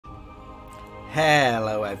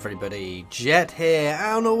Hello everybody, Jet here,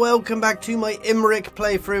 and welcome back to my Imrik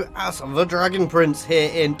playthrough as the Dragon Prince here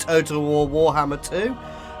in Total War Warhammer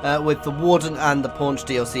 2 with the Warden and the Paunch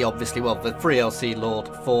DLC, obviously, well, the free LC Lord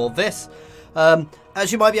for this. As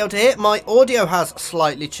you might be able to hear, my audio has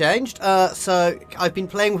slightly changed, so I've been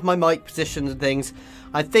playing with my mic positions and things.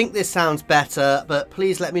 I think this sounds better, but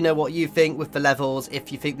please let me know what you think with the levels,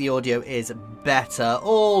 if you think the audio is better,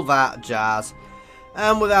 all that jazz.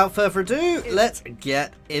 And without further ado, let's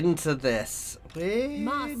get into this.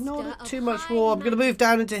 Not too much more. I'm going to move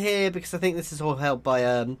down into here because I think this is all held by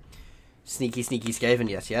Sneaky Skaven.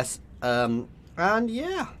 Yes. And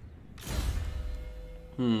yeah.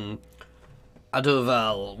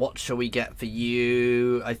 Aduvel, what shall we get for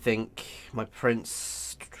you? I think my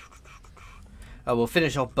prince. I will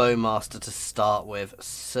finish off Bowmaster to start with,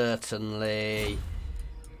 certainly.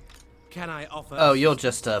 Can I offer? Oh, you're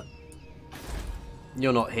just a.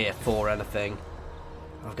 You're not here for anything.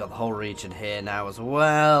 I've got the whole region here now as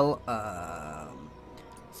well.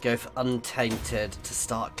 Let's go for Untainted to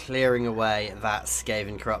start clearing away that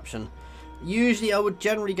Skaven corruption. Usually I would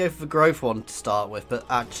generally go for the growth one to start with, but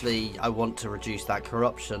actually I want to reduce that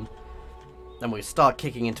corruption. Then we'll start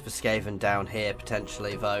kicking into the Skaven down here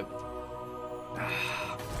potentially, though.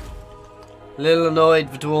 A little annoyed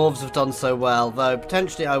the dwarves have done so well, though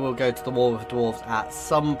potentially I will go to the war with the dwarves at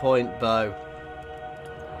some point, though.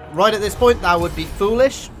 Right at this point, that would be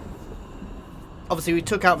foolish. Obviously, we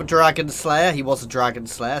took out the Dragon Slayer. He was a Dragon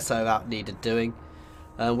Slayer, so that needed doing.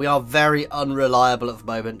 We are very unreliable at the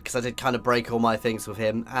moment, because I did kind of break all my things with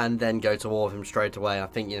him, and then go to war with him straight away. I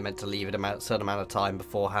think you're meant to leave it a certain amount of time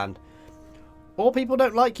beforehand. Or people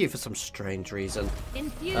don't like you for some strange reason.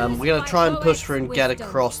 We're going to try and push through and get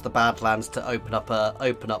across the Badlands to open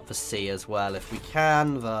up the sea as well, if we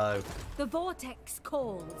can, though. The vortex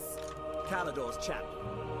calls. Caledor's champ.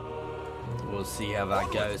 We'll see how that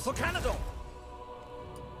goes. For Caledor.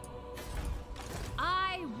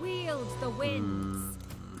 I wield the winds.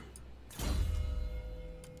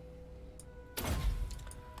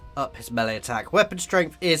 Up his melee attack. Weapon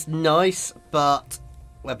strength is nice, but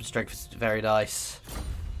weapon strength is very nice.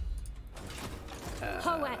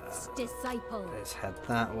 Poet's disciple. Let's head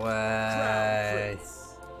that way.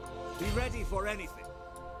 Be ready for anything.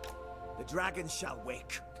 The dragon shall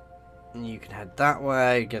wake. And you can head that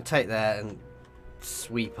way. You're going to take that and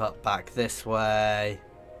sweep up back this way.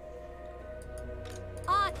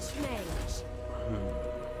 Archmage.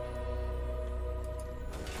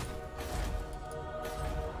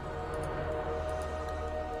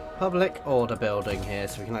 Public order building here,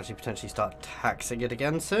 so we can actually potentially start taxing it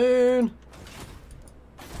again soon.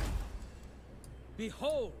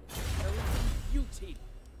 Behold, there is beauty.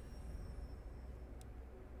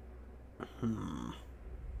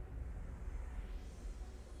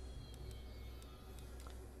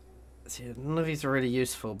 See, none of these are really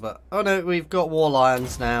useful, but oh no, we've got War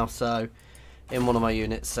Lions now, so in one of my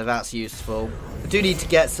units, so that's useful. I do need to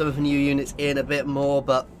get some of the new units in a bit more,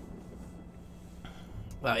 but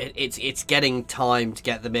well, it's getting time to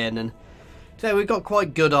get them in, and so we've got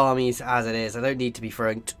quite good armies as it is. I don't need to be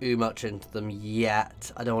throwing too much into them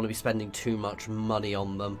yet. I don't want to be spending too much money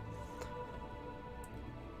on them.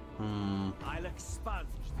 I'll expunge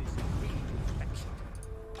this infection.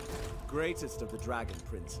 Greatest of the dragon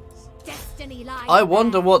princes. Destiny lies. I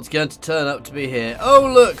wonder what's going to turn up to be here.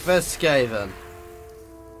 Oh look, there's Skaven.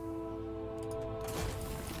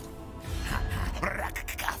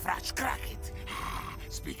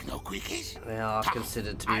 Speak no quickies. They are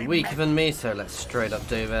considered to be weaker than me, so let's straight up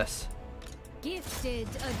do this. Gifted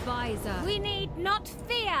advisor. We need not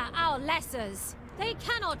fear our lessers. They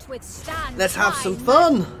cannot withstand. Let's have some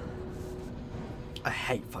fun. I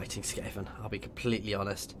hate fighting Skaven, I'll be completely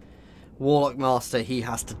honest. Warlock Master, he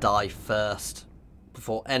has to die first.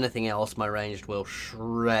 Before anything else, my ranged will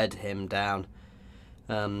shred him down.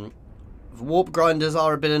 Warp Grinders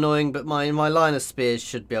are a bit annoying, but my line of spears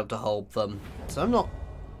should be able to hold them. So I'm not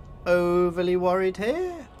overly worried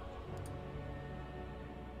here.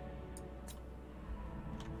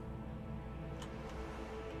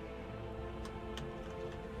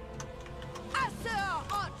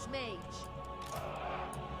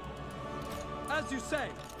 As you say,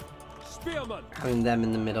 spearman. Having them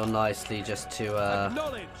in the middle nicely just to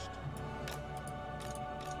Acknowledged.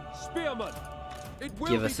 Spearman. It will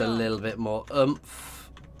give be us a done. little bit more oomph.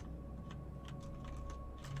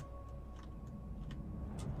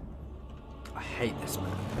 I hate this map,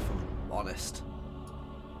 if I'm honest.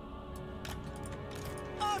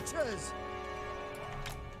 Archers.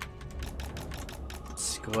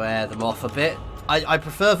 Square them off a bit. I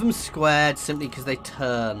prefer them squared simply because they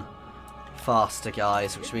turn faster,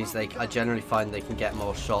 guys, which means I generally find they can get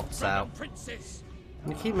more shots out. I'm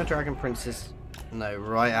gonna keep my dragon princes, no,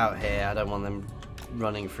 right out here. I don't want them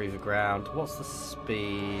running through the ground. What's the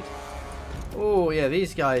speed? Oh yeah,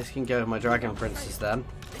 these guys can go with my dragon princes then.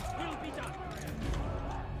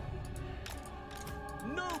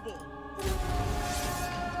 Noble.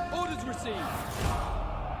 Orders received.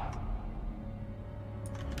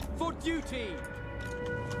 For duty.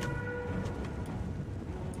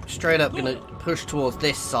 Straight up gonna push towards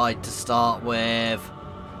this side to start with.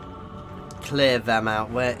 Clear them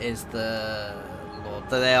out. Where is the Lord?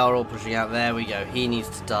 They are all pushing out. There we go. He needs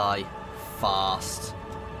to die fast.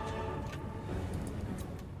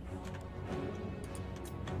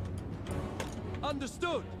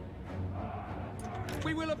 Understood.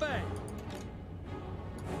 We will obey.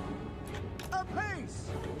 Apace.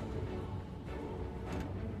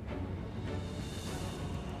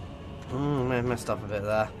 I messed up a bit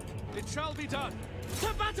there. It shall be done.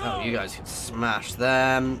 To battle. Oh, you guys can smash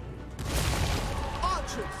them.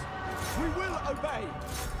 Archers, we will obey.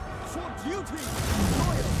 For duty,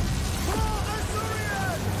 loyal. For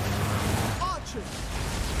Azurian. Archers,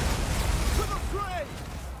 to the fray.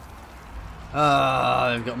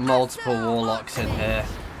 Ah, we've got multiple warlocks in here.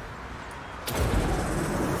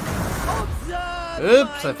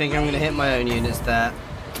 Oops, I think I'm going to hit my own units there.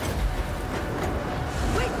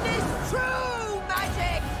 Witness true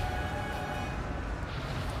magic!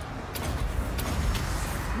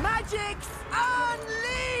 Magic's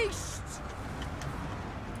unleashed!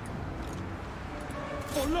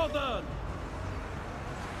 For Northern.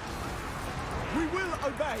 We will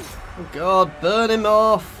obey. Oh god, burn him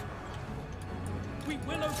off! We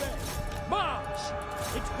will obey. March!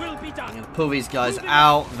 It will be I'm done. going to pull these guys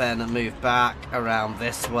out, then move back around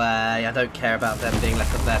this way. I don't care about them being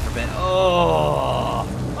left up there for a bit. Oh!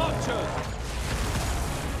 Archers!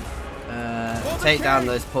 Take down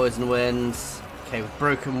those poison winds. Okay, we've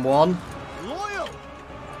broken one. Loyal!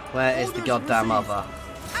 Where is the goddamn other?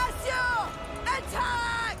 Asio!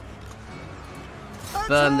 Attack!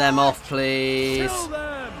 Burn them off, please. Kill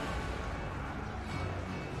them!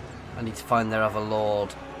 I need to find their other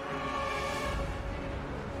lord.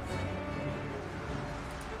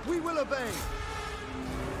 We will obey.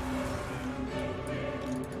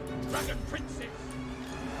 Dragon Princess!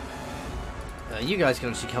 You guys can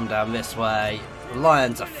actually come down this way. The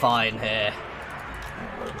lions are fine here.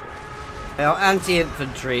 They are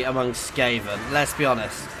anti-infantry among Skaven. Let's be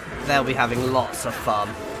honest, they'll be having lots of fun.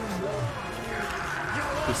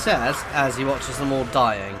 He says as he watches them all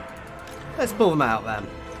dying. Let's pull them out then.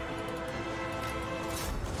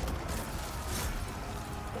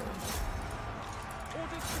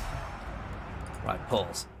 Right,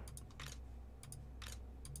 pause.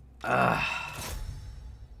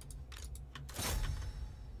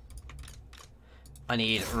 I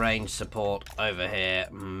need range support over here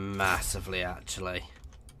massively, actually.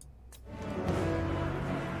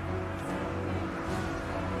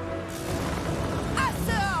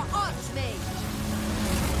 Asio Archmage!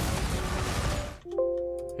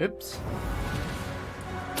 Oops.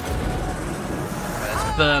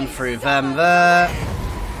 Let's burn through them there.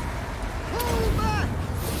 Pull back!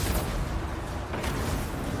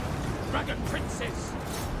 Dragon Princess!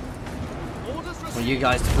 Orders I want you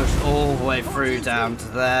guys to push all the way through down to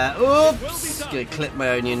there. Oops! Gonna clip my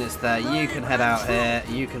own units there. You can head out here.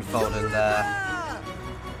 You can fold in there.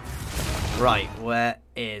 Right, where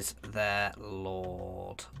is their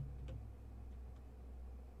lord?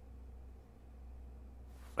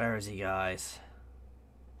 Where is he, guys?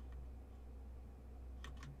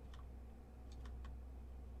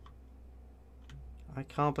 I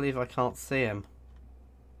can't believe I can't see him.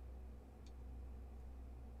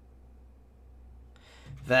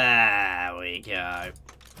 There we go.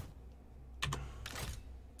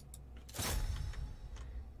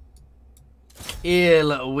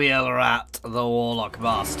 Il wheel rat, the warlock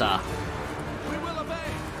master. We will obey.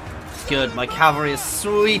 Good, my cavalry is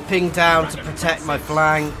sweeping down to protect my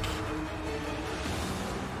flank.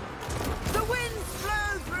 The winds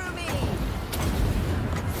flow through me!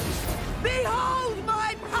 Behold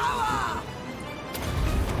my power!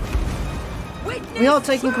 Witness We are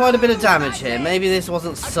taking quite a bit of true damage here. magic! Maybe this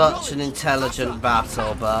wasn't such an intelligent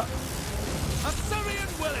battle, but Assyrian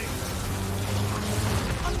willing.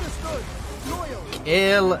 Understood. Loyal.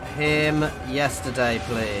 kill him yesterday,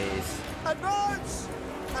 please. Advance,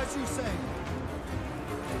 as you say.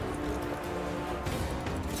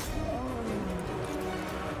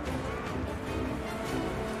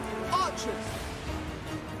 Archers,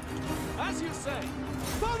 as you say.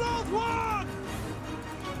 For North One!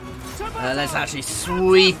 Let's actually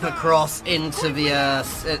sweep across into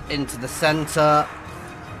the centre.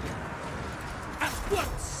 At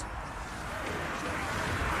once.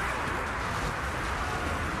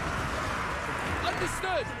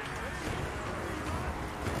 Understood.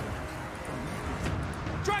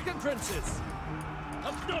 Dragon princes.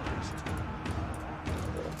 Acknowledged.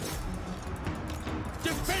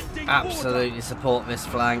 Defending Absolutely support this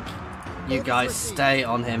flank. You guys stay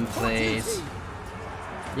on him, please.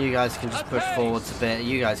 You guys can just push forwards a bit.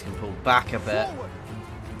 You guys can pull back a bit.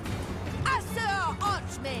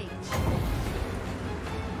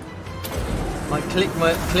 Might clip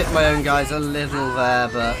my own guys a little there,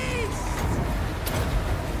 but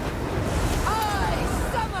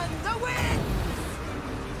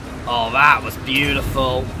oh, that was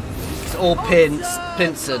beautiful. It's all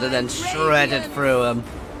pincered and then shredded through them.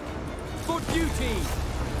 For duty,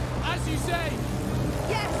 as you say.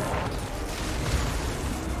 Yes.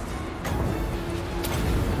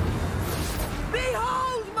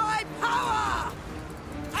 Behold my power!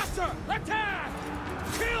 Asher, attack!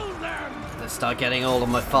 Kill them! Let's start getting all of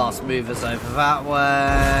my fast movers over that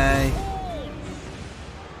way.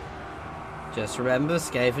 Just remember,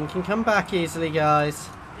 Skaven can come back easily, guys.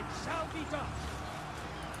 It shall be done.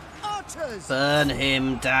 Archers! Burn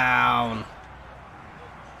him down.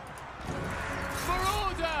 For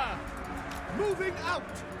order! Moving out!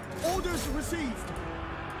 Orders received!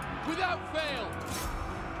 Without fail!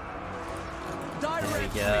 There we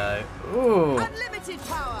go. Ooh. Unlimited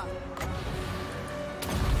power!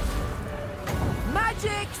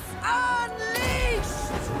 Magic's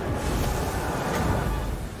unleashed!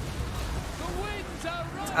 The winds are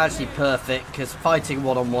It's actually perfect, because fighting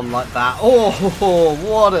one-on-one like that... Oh,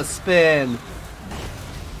 what a spin!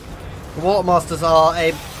 The Watermasters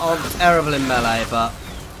aren't terrible in melee, but...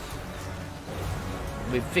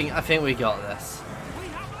 I think we got this. We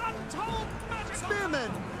have untold magic!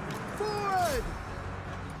 Spearmen! Forward!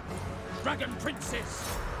 Dragon princes!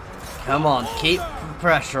 Come on, keep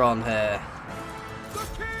pressure on here. The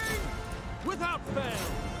king! Without fail!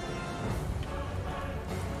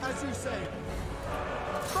 As you say.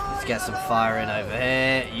 Let's get some firing over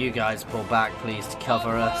here. You guys pull back, please, to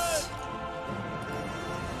cover us.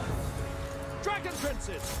 Dragon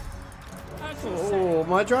princes! As you Oh,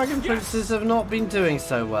 my dragon princes have not been doing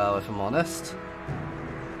so well, if I'm honest.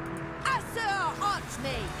 Asher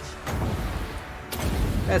Archmage!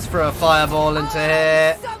 Let's throw a fireball into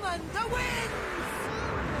here. Summon the winds!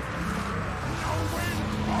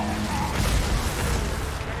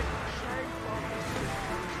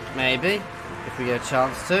 Maybe, if we get a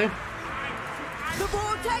chance to. The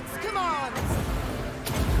vortex commands!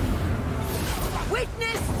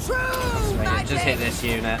 Witness true magic! Just hit this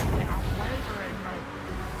unit.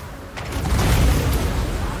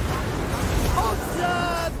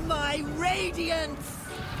 Observe my radiance!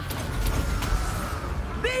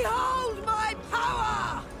 Behold my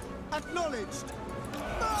power! Acknowledged!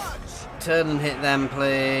 March! Turn and hit them,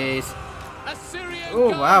 please. Assyrian Oh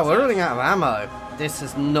wow, we're guards! running out of ammo. This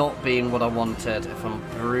has not been what I wanted, if I'm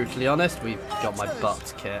brutally honest. We've got my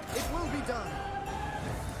butt kicked. It will be done.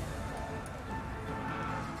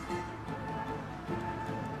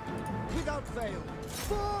 Without fail.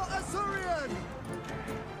 For Azurian!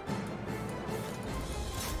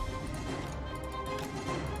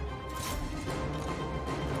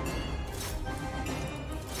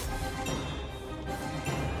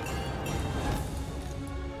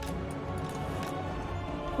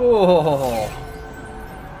 Oh.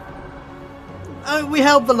 We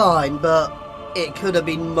held the line, but it could have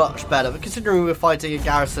been much better, considering we were fighting a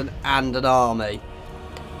garrison and an army.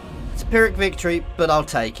 It's a Pyrrhic victory, but I'll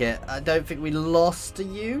take it. I don't think we lost a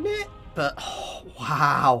unit, but oh,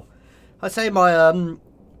 wow. I'd say my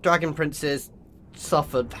dragon princes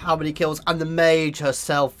suffered how many kills, and the mage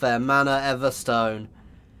herself there, Mana Everstone,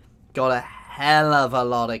 got a hell of a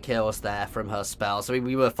lot of kills there from her spells. I mean,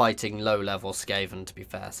 we were fighting low-level Skaven, to be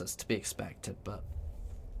fair, so it's to be expected, but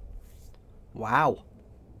wow.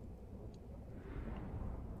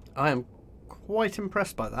 I am quite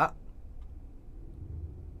impressed by that.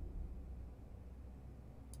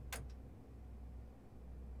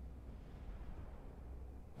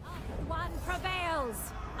 One prevails.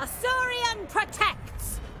 Assyrian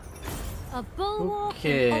protects. A bulwark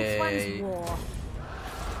in Okay. Paunch's war.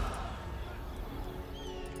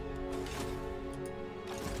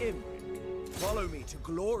 Imrik, follow me to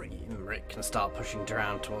glory. Imrik can start pushing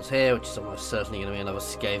down towards here, which is almost certainly going to be another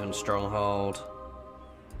Skaven stronghold.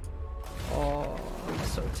 Oh, I'm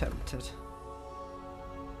so tempted.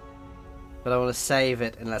 But I want to save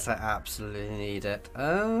it unless I absolutely need it.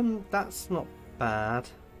 That's not bad.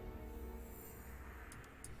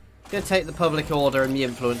 Gonna take the public order and the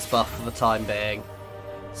influence buff for the time being.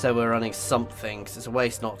 So we're running something, because it's a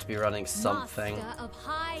waste not to be running something. Master of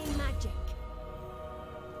high magic.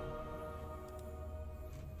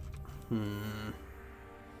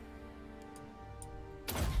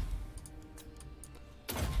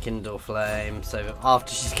 Kindle flame. So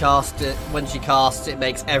after she's cast it, when she casts it,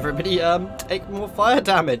 makes everybody take more fire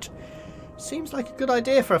damage. Seems like a good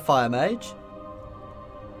idea for a fire mage.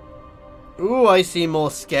 Ooh, I see more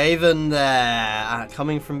Skaven there.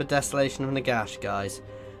 Coming from the Desolation of Nagash, guys.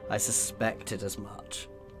 I suspected as much.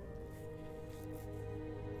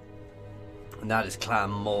 And that is Clan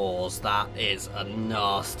Moors. That is a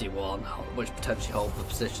nasty one, which potentially holds the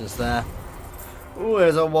positions there. Ooh,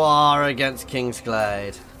 there's a war against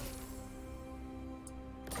Kingsglade.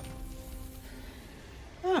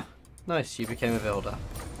 Ah, nice, you became a builder.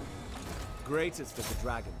 Greatest of the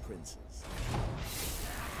dragon princes.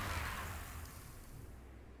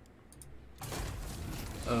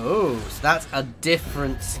 Oh, so that's a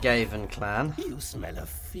different Skaven clan. You smell of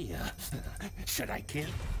fear. Should I kill?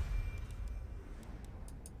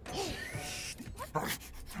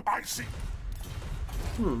 I see.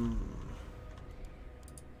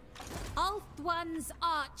 Ulthuan's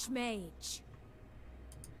Archmage.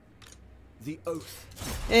 The oath.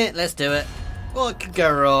 Let's do it. What could go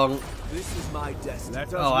wrong? This is my destiny.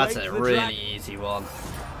 Oh, that's a really easy one.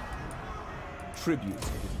 Tribute.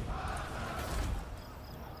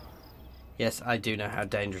 Yes, I do know how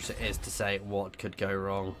dangerous it is to say what could go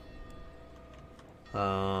wrong.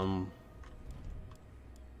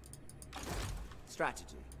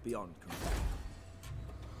 Strategy beyond compare.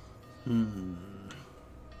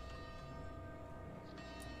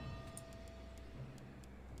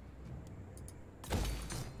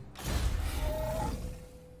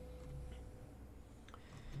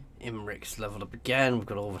 Imrik's leveled up again. We've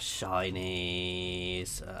got all the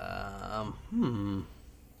shinies.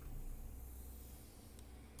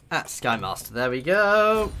 Skymaster. There we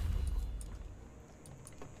go.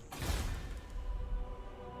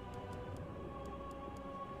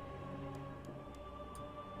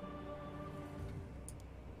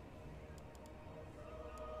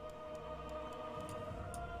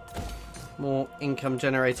 More income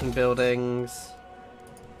generating buildings.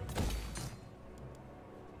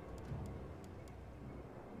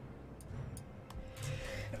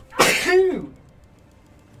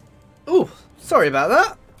 Oh, sorry about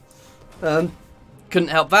that. Couldn't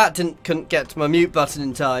help that. Couldn't get to my mute button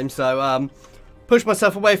in time, so pushed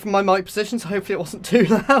myself away from my mic position. So hopefully it wasn't too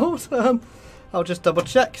loud. I'll just double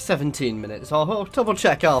check. 17 minutes. I'll double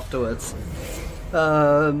check afterwards.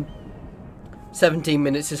 17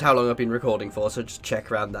 minutes is how long I've been recording for, so just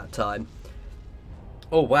check around that time.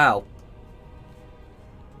 Oh wow.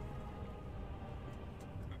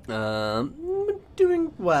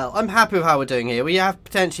 Doing well. I'm happy with how we're doing here. We have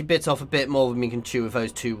potentially bit off a bit more than we can chew with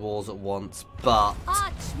those two walls at once, but...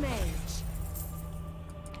 Archmage.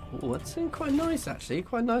 Oh, that's quite nice actually.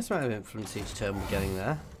 Quite a nice amount of influence each turn we're getting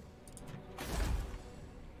there.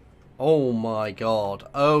 Oh my god.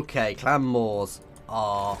 Okay, Clan Moors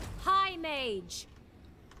are... High Mage.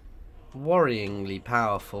 worryingly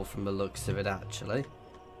powerful from the looks of it actually.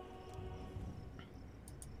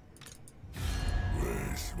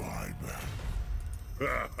 Where's my man?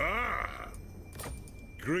 Ha ha!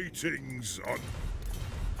 Greetings on.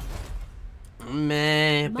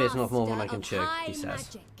 Meh, bit not more than I Master can of chew, high he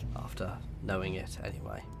says, magic. after knowing it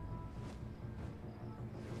anyway.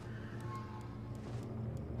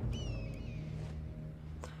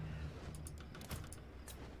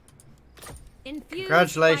 Infused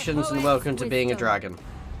Congratulations by and welcome to being a wisdom. dragon.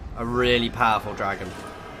 A really powerful dragon.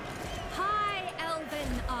 High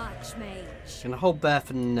Elven Archmage. Gonna hold there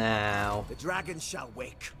for now. The dragon shall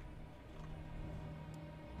wake.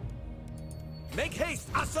 Make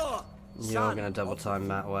haste, Asor! You're Son gonna double of- time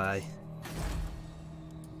that way.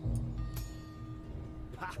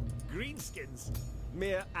 Ha! Greenskins.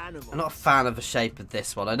 Mere animals. I'm not a fan of the shape of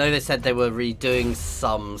this one. I know they said they were redoing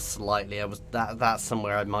some slightly. That's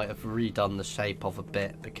somewhere I might have redone the shape of a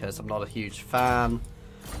bit because I'm not a huge fan.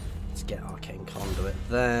 Let's get Arcane Conduit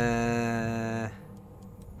there.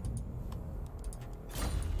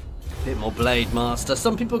 Bit more Blade Master.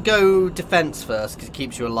 Some people go defense first because it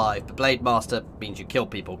keeps you alive, but Blade Master means you kill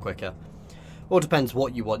people quicker. Or depends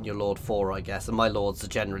what you want your lord for, I guess. And my lords are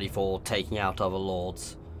generally for taking out other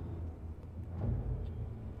lords.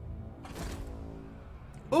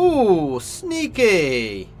 Ooh,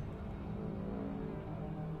 sneaky!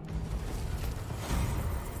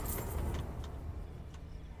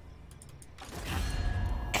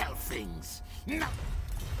 Elfings. No.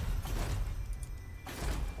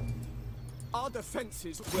 Our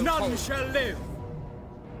defenses will None hold. shall live.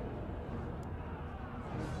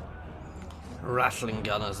 Rattling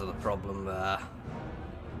gunners are the problem there.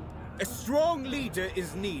 A strong leader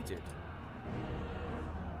is needed.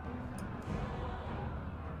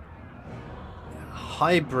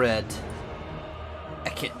 Hybrid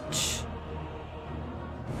Ekich.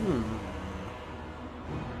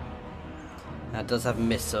 That does have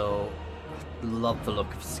missile. Love the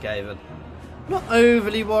look of Skaven. Not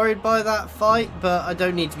overly worried by that fight, but I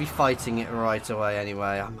don't need to be fighting it right away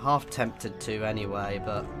anyway. I'm half tempted to anyway,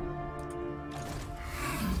 but...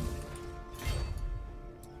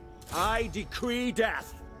 I decree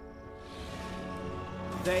death.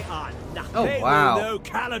 They are nothing. Oh, They wow. will know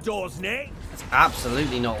Caledor's name. It's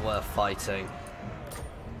absolutely not worth fighting.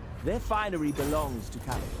 Their finery belongs to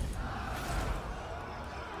Caledor.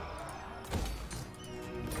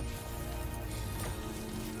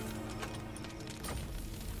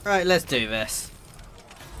 Right, let's do this.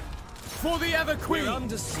 For the Ever Queen. We're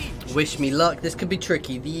under siege. Wish me luck. This could be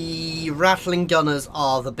tricky. The rattling gunners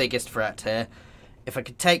are the biggest threat here. If I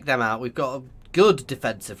could take them out, we've got a good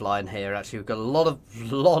defensive line here. Actually, we've got a lot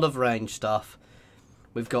of range stuff.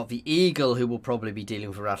 We've got the Eagle, who will probably be dealing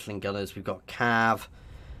with rattling gunners. We've got Cav.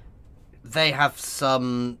 They have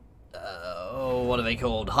some, what are they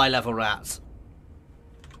called? High-level rats.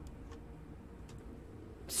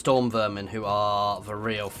 Storm vermin, who are the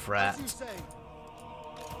real threat. As you say.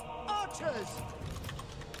 Archers!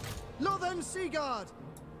 Northern Sea Guard!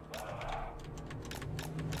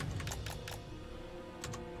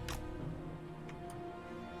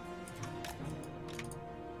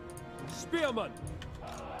 Spearmen.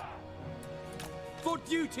 For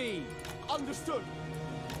duty. Understood.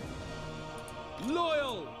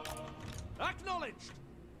 Loyal. Acknowledged.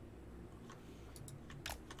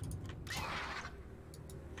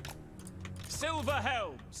 Silver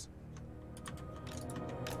helms.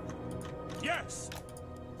 Yes.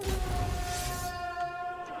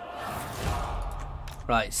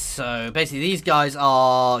 Right, so basically these guys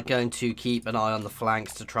are going to keep an eye on the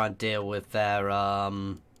flanks to try and deal with their,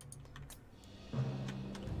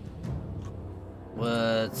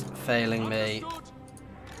 words failing me.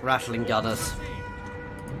 Rattling gunners.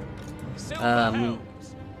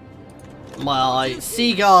 My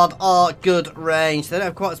Sea Guard are good range. They don't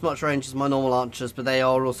have quite as much range as my normal archers, but they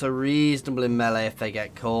are also reasonable in melee if they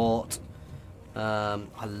get caught. I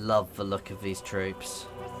love the look of these troops.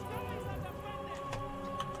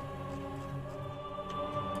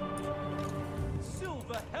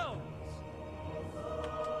 Silver helms.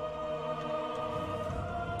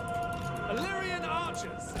 Illyrian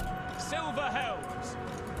archers. Silver helms.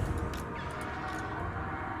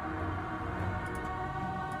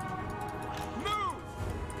 Move.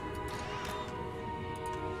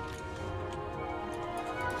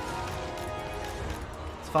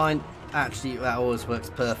 It's fine. Actually, that always works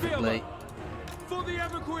perfectly. For the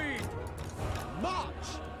Ever Queen. March!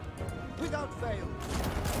 Without fail.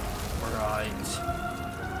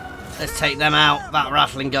 Right. Let's take them out. That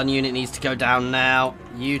rattling gun unit needs to go down now.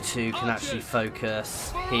 You two can actually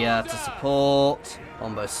focus here to support.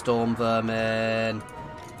 On both storm vermin.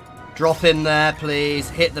 Drop in there, please.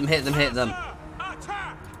 Hit them, hit them, hit them.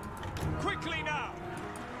 Attack! Quickly now.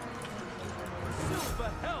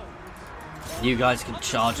 Silver helms. You guys can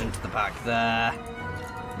charge into the back there.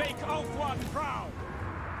 Make Ulthuan proud.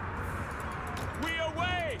 We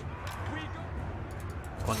away. We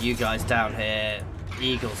go. Want you guys down here.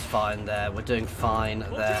 Eagle's fine there. We're doing fine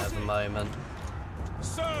there at the moment.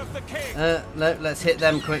 Serve the king. Let's hit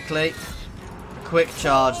them quickly. A quick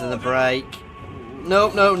charge and a break. No,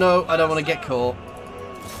 no, no. I don't want to get caught.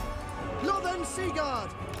 Northern Sea Guard!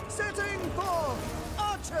 Setting for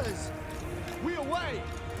archers! We away.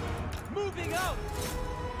 Moving out.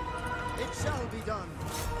 It shall be done.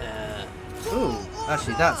 Ooh,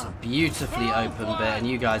 actually that's a beautifully open bit and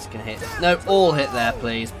you guys can hit. No, all hit there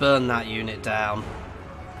please. Burn that unit down.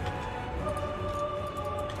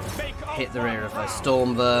 Hit the rear of those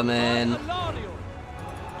storm vermin.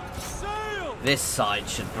 This side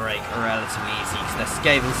should break relatively easy because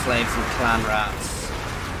they're Skaven slaves and clan rats.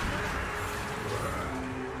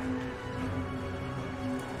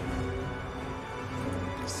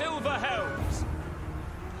 Silver helms.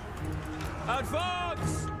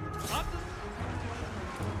 Advance.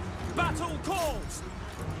 Battle calls.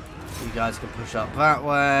 You guys can push up that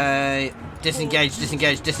way. Disengage,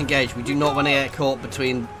 disengage, disengage. We do not want to get caught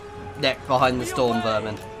between behind the storm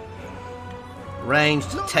vermin. Range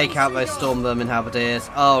to take out those storm vermin halberdiers.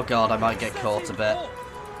 Oh god, I might get caught a bit.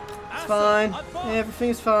 It's fine.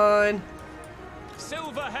 Everything's fine.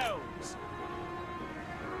 Silver helms.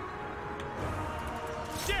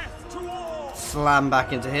 Death to all. slam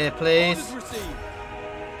back into here, please.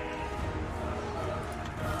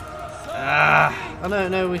 I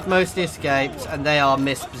don't know, we've mostly escaped, and they are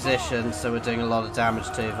mispositioned, so we're doing a lot of damage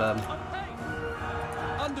to them.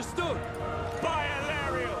 Understood.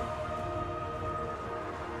 Bilateral.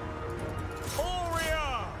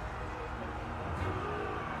 Aurea.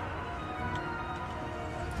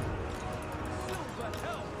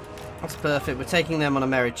 That's perfect. We're taking them on a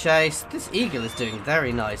merry chase. This eagle is doing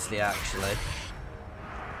very nicely, actually.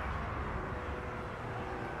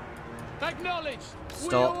 Acknowledged.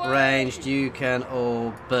 Stop, ranged. You can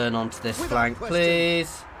all burn onto this flank,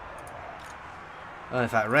 please. Oh, in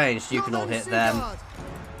fact, ranged. You can all hit them.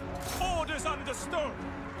 Orders understood.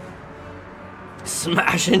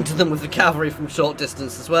 Smash into them with the cavalry from short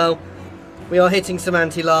distance as well. We are hitting some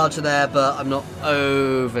anti-larger there, but I'm not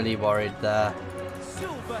overly worried there.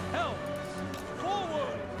 Silver helms.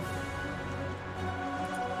 Forward.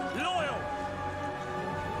 Loyal.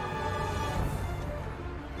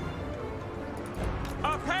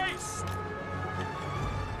 Apace.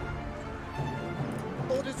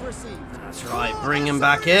 Orders received. That's right, bring him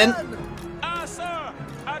back in. Asa.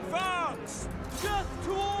 Advance. Death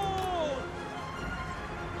to all.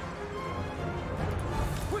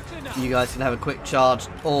 Quickly now. You guys can have a quick charge,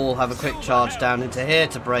 all have a quick charge down into here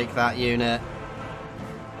to break that unit.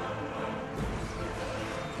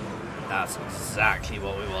 That's exactly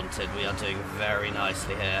what we wanted. We are doing very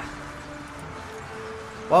nicely here.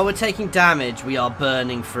 While we're taking damage, we are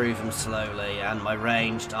burning through them slowly, and my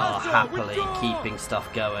ranged are happily keeping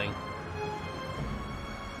stuff going.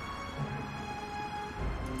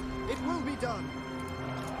 It will be done.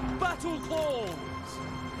 Battle calls.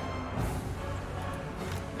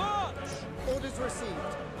 March. Orders received.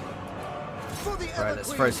 For the Right,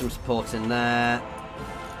 let's throw some support in there.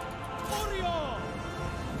 Orion.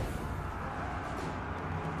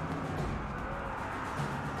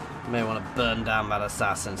 May want to burn down that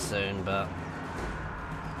assassin soon, but...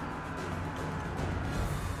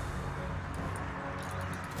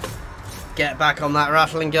 Get back on that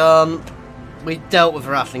rattling gun. We dealt with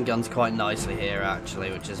rattling guns quite nicely here,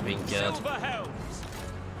 actually, which has been good. Silver helms.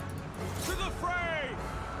 To the fray.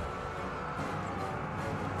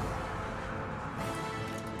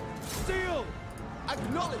 Steel.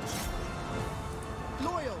 Acknowledged.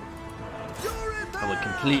 Loyal. You're in there. And we're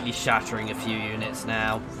completely shattering a few units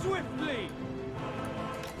now. Swiftly.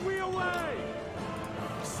 We away.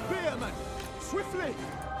 Spearman. Swiftly.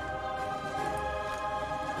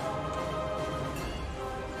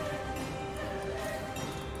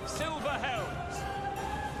 Silver helms.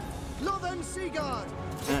 Northern Seaguard.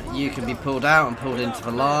 You can be pulled out and pulled into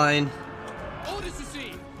the line. Orders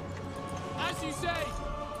received. As you say,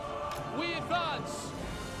 we advance.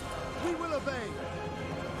 We will obey.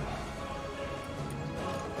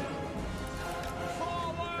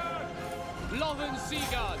 Forward. Lothern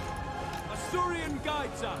Seaguard. Asturian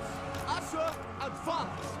guides us. Asher,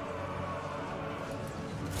 advance.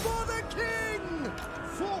 For the king.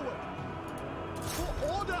 Forward. For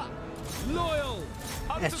order. Loyal.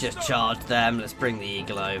 Let's just charge them. Let's bring the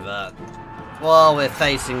eagle over. While we're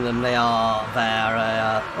facing them, they are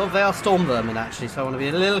they are storm vermin actually, so I want to be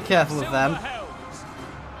a little careful with them.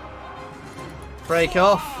 Break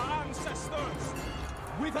off.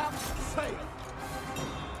 Without fail.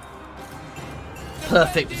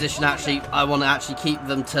 Perfect position actually. I want to actually keep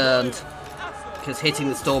them turned, because hitting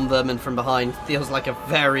the storm vermin from behind feels like a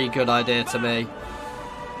very good idea to me.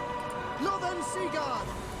 Northern Seaguard.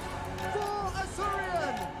 For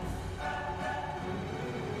Assyrian.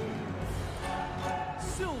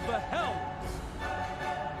 Silver helms.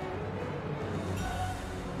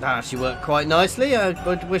 That actually worked quite nicely. I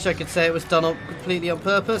wish I could say it was done completely on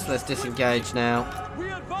purpose. Let's disengage now. We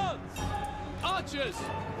advance. Archers.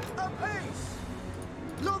 Apace.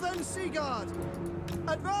 Northern Seaguard.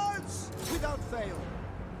 Advance without fail.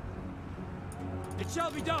 It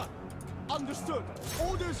shall be done. Understood.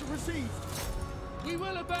 Orders received. We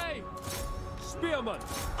will obey. Spearman.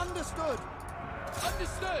 Understood.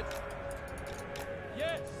 Understood.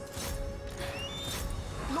 Yes.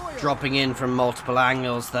 Loyal. Dropping in from multiple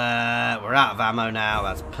angles there. We're out of ammo now.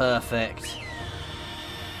 That's perfect.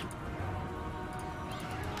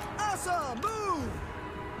 Asa, move.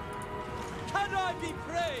 Can I be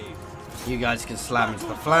praised? You guys can slam into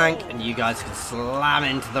the flank, and you guys can slam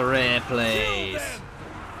into the rear, please.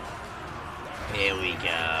 Here we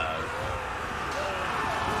go.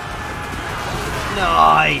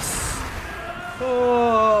 Nice!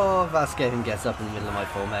 Oh, Vasquez gets up in the middle of my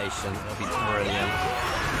formation. It'll be brilliant.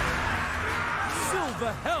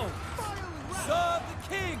 Silver helm. Serve the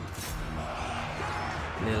king.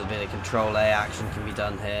 A little bit of control A action can be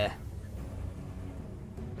done here.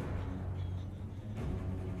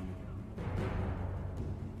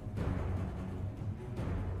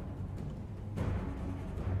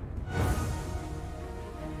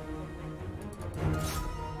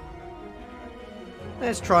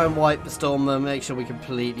 Let's try and wipe the storm them, make sure we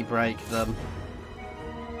completely break them.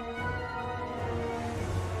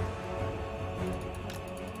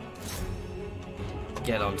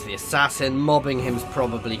 Get onto the assassin. Mobbing him's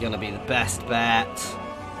probably going to be the best bet.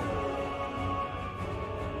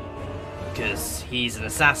 Because he's an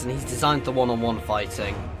assassin. He's designed the one-on-one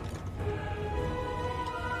fighting.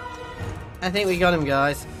 I think we got him,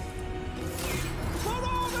 guys.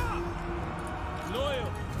 Loyal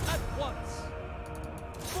at once.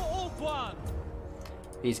 For all one.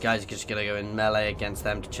 These guys are just going to go in melee against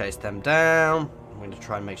them to chase them down. I'm going to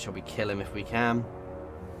try and make sure we kill him if we can.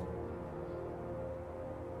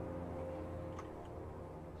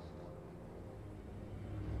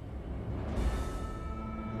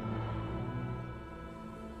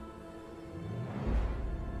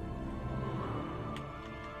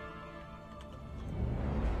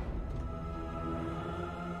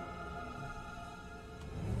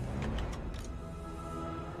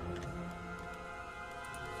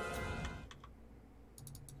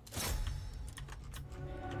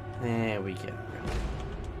 There we go.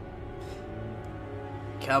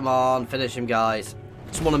 Come on, finish him, guys.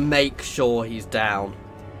 Just want to make sure he's down.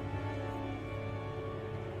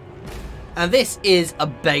 And this is a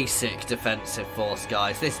basic defensive force,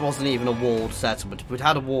 guys. This wasn't even a walled settlement. If we'd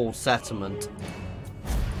had a walled settlement...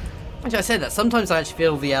 Actually, I say that. Sometimes I actually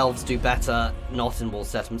feel the elves do better not in walled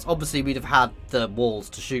settlements. Obviously, we'd have had the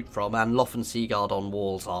walls to shoot from, and Loth and Seaguard on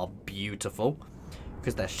walls are beautiful.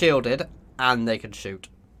 Because they're shielded, and they can shoot.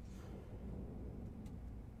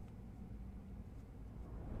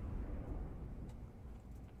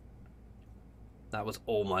 That was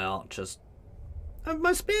all my archers. And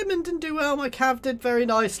my spearmen didn't do well. My cav did very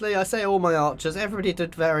nicely. I say all my archers. Everybody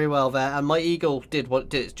did very well there. And my eagle did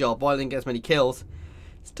its job. While it didn't get as many kills,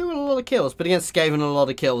 it's doing a lot of kills. But against Skaven, a lot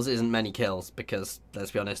of kills isn't many kills. Because,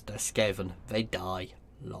 let's be honest, they're Skaven. They die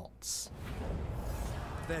lots.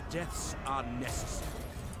 Their deaths are necessary.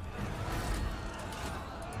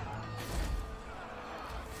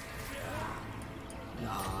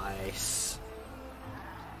 Nice.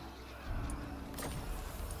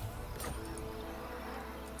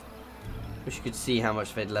 Wish you could see how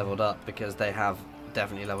much they'd leveled up, because they have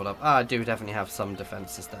definitely leveled up. Ah, I do definitely have some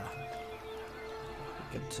defences there.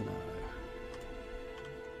 Good to know.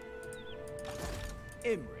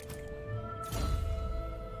 Imrik.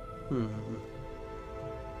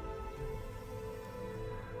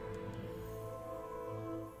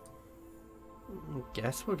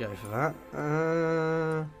 Guess we'll go for that.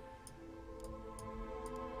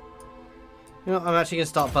 You know what, I'm actually going to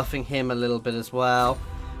start buffing him a little bit as well.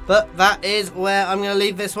 But that is where I'm going to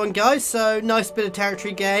leave this one, guys. So, nice bit of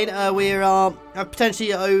territory gain. We are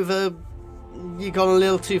potentially over... You've gone a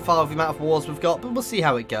little too far with the amount of wars we've got, but we'll see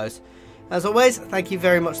how it goes. As always, thank you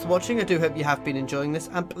very much for watching. I do hope you have been enjoying this.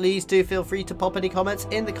 And please do feel free to pop any comments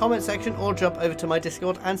in the comment section or jump over to my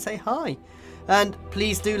Discord and say hi. And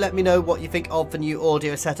please do let me know what you think of the new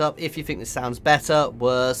audio setup. If you think this sounds better,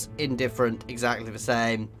 worse, indifferent, exactly the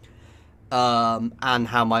same. And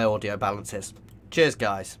how my audio balance is. Cheers,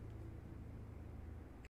 guys.